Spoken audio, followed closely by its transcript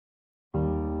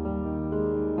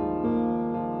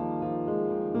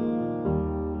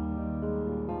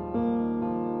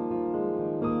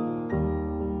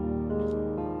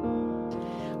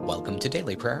to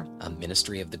Daily Prayer, a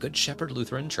ministry of the Good Shepherd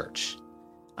Lutheran Church.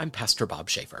 I'm Pastor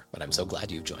Bob Schaefer, and I'm so glad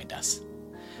you've joined us.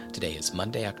 Today is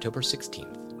Monday, October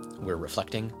 16th. We're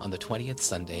reflecting on the 20th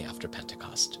Sunday after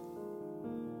Pentecost.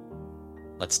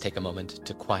 Let's take a moment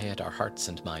to quiet our hearts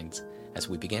and minds as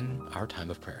we begin our time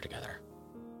of prayer together.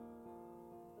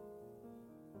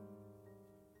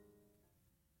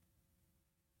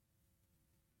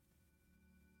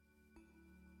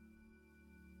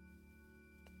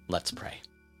 Let's pray.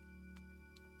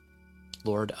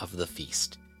 Lord of the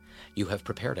feast, you have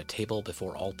prepared a table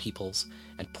before all peoples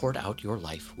and poured out your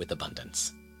life with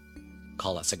abundance.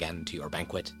 Call us again to your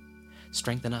banquet,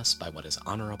 strengthen us by what is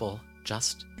honorable,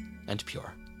 just, and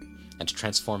pure, and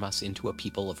transform us into a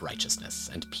people of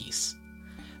righteousness and peace.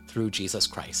 Through Jesus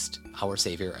Christ, our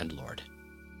Savior and Lord.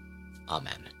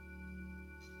 Amen.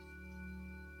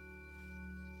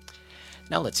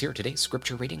 Now let's hear today's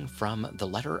scripture reading from the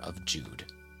letter of Jude.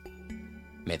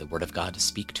 May the word of God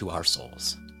speak to our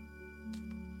souls.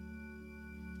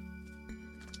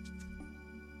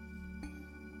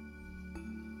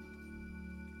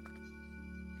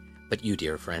 But you,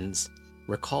 dear friends,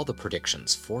 recall the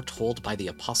predictions foretold by the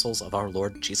apostles of our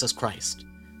Lord Jesus Christ.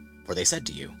 For they said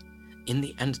to you, "In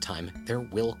the end time there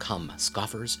will come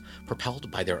scoffers, propelled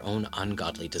by their own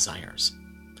ungodly desires.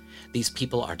 These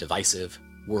people are divisive,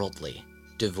 worldly,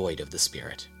 devoid of the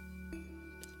Spirit.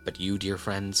 But you, dear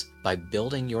friends, by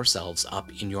building yourselves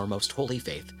up in your most holy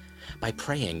faith, by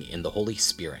praying in the Holy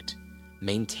Spirit,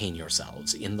 maintain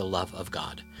yourselves in the love of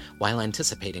God, while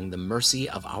anticipating the mercy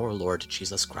of our Lord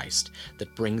Jesus Christ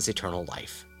that brings eternal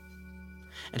life.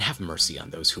 And have mercy on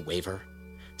those who waver.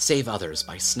 Save others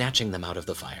by snatching them out of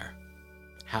the fire.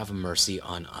 Have mercy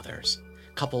on others,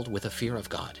 coupled with a fear of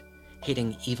God,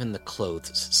 hating even the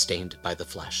clothes stained by the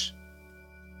flesh.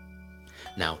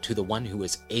 Now to the one who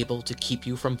is able to keep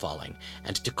you from falling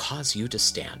and to cause you to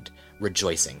stand,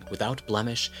 rejoicing without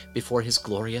blemish before his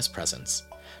glorious presence,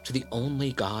 to the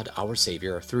only God our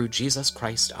Savior, through Jesus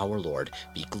Christ our Lord,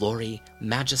 be glory,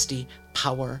 majesty,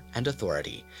 power, and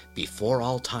authority, before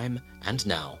all time and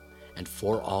now, and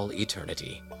for all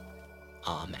eternity.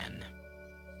 Amen.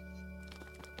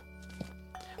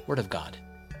 Word of God,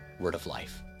 word of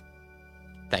life.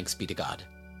 Thanks be to God.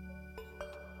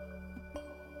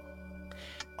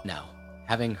 Now,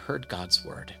 having heard God's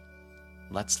word,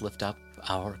 let's lift up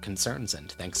our concerns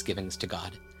and thanksgivings to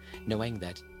God, knowing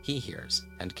that He hears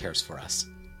and cares for us.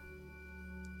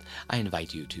 I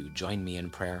invite you to join me in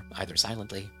prayer, either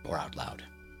silently or out loud.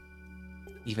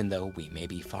 Even though we may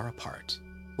be far apart,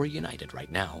 we're united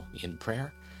right now in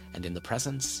prayer and in the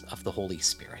presence of the Holy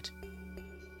Spirit.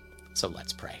 So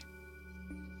let's pray.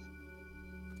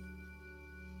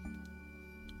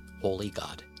 Holy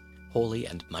God, holy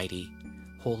and mighty,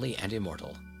 holy and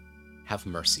immortal, have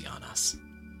mercy on us.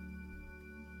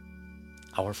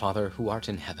 Our Father, who art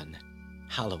in heaven,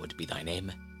 hallowed be thy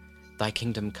name. Thy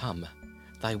kingdom come,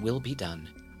 thy will be done,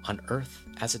 on earth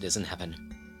as it is in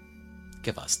heaven.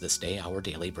 Give us this day our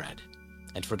daily bread,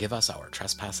 and forgive us our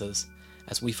trespasses,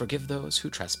 as we forgive those who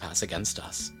trespass against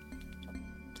us.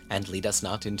 And lead us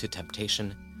not into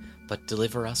temptation, but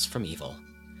deliver us from evil.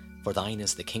 For thine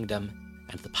is the kingdom,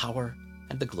 and the power,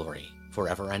 and the glory,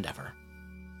 forever and ever.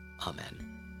 Amen.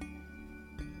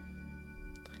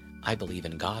 I believe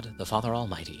in God, the Father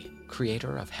Almighty,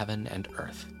 creator of heaven and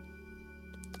earth.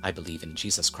 I believe in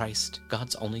Jesus Christ,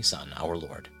 God's only Son, our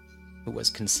Lord, who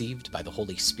was conceived by the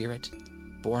Holy Spirit,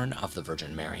 born of the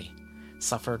Virgin Mary,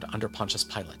 suffered under Pontius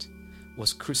Pilate,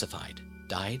 was crucified,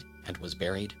 died, and was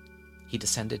buried. He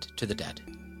descended to the dead.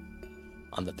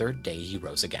 On the third day he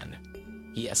rose again.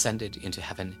 He ascended into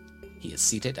heaven. He is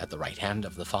seated at the right hand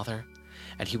of the Father,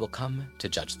 and he will come to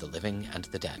judge the living and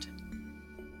the dead.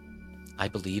 I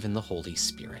believe in the Holy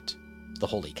Spirit, the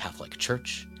Holy Catholic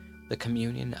Church, the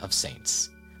communion of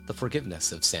saints, the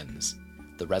forgiveness of sins,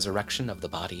 the resurrection of the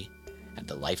body, and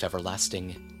the life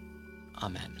everlasting.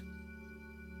 Amen.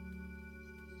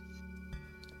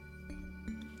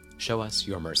 Show us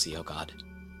your mercy, O God,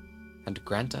 and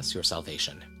grant us your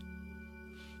salvation.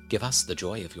 Give us the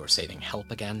joy of your saving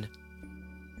help again,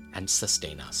 and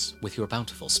sustain us with your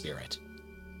bountiful Spirit.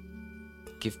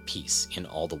 Give peace in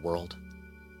all the world,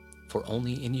 for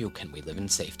only in you can we live in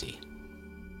safety.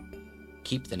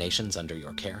 Keep the nations under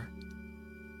your care,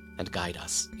 and guide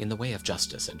us in the way of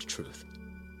justice and truth.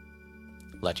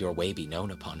 Let your way be known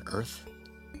upon earth,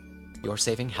 your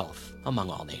saving health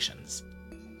among all nations.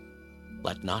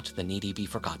 Let not the needy be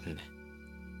forgotten,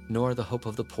 nor the hope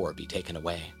of the poor be taken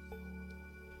away.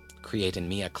 Create in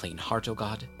me a clean heart, O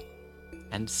God,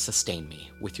 and sustain me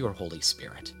with your Holy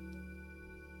Spirit.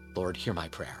 Lord, hear my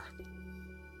prayer,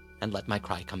 and let my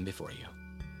cry come before you.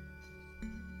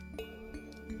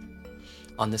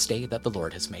 On this day that the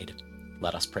Lord has made,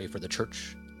 let us pray for the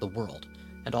Church, the world,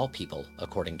 and all people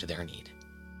according to their need.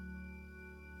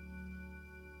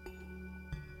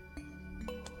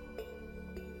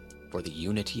 For the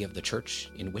unity of the Church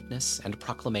in witness and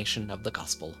proclamation of the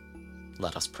gospel,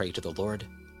 let us pray to the Lord.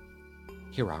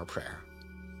 Hear our prayer.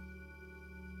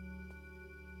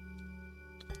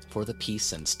 For the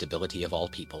peace and stability of all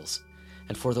peoples,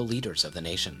 and for the leaders of the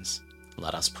nations,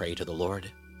 let us pray to the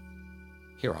Lord.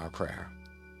 Hear our prayer.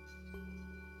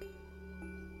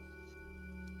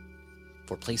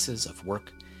 For places of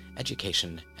work,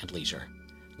 education, and leisure,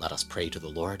 let us pray to the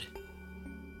Lord.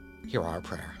 Hear our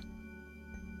prayer.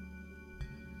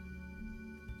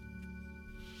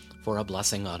 For a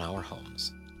blessing on our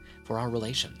homes, for our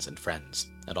relations and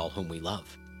friends, and all whom we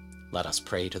love, let us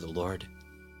pray to the Lord.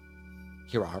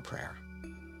 Hear our prayer.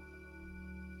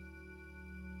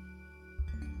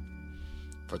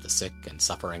 For the sick and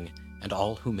suffering, and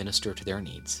all who minister to their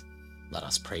needs, let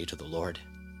us pray to the Lord.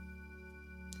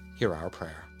 Hear our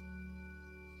prayer.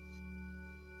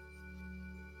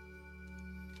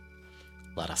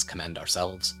 Let us commend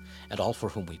ourselves, and all for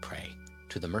whom we pray,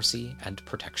 to the mercy and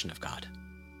protection of God.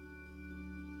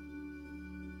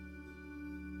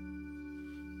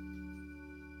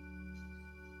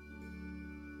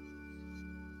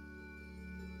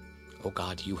 O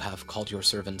God, you have called your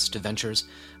servants to ventures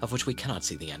of which we cannot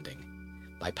see the ending,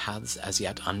 by paths as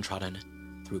yet untrodden,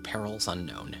 through perils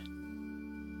unknown.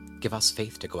 Give us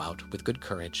faith to go out with good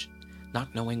courage,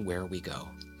 not knowing where we go,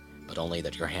 but only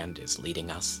that your hand is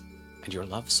leading us and your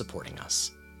love supporting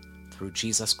us. Through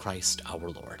Jesus Christ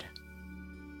our Lord.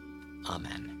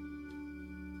 Amen.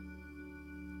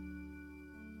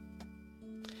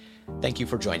 Thank you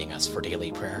for joining us for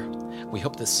daily prayer. We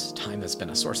hope this time has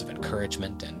been a source of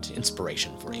encouragement and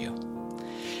inspiration for you.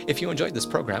 If you enjoyed this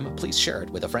program, please share it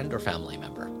with a friend or family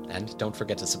member, and don't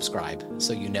forget to subscribe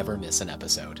so you never miss an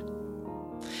episode.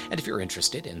 And if you're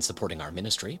interested in supporting our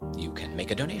ministry, you can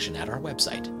make a donation at our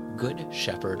website,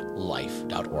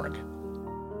 goodshepherdlife.org.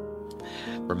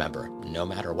 Remember, no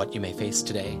matter what you may face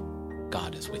today,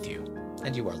 God is with you,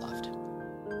 and you are loved.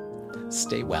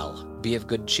 Stay well, be of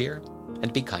good cheer,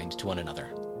 and be kind to one another.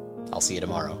 I'll see you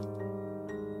tomorrow.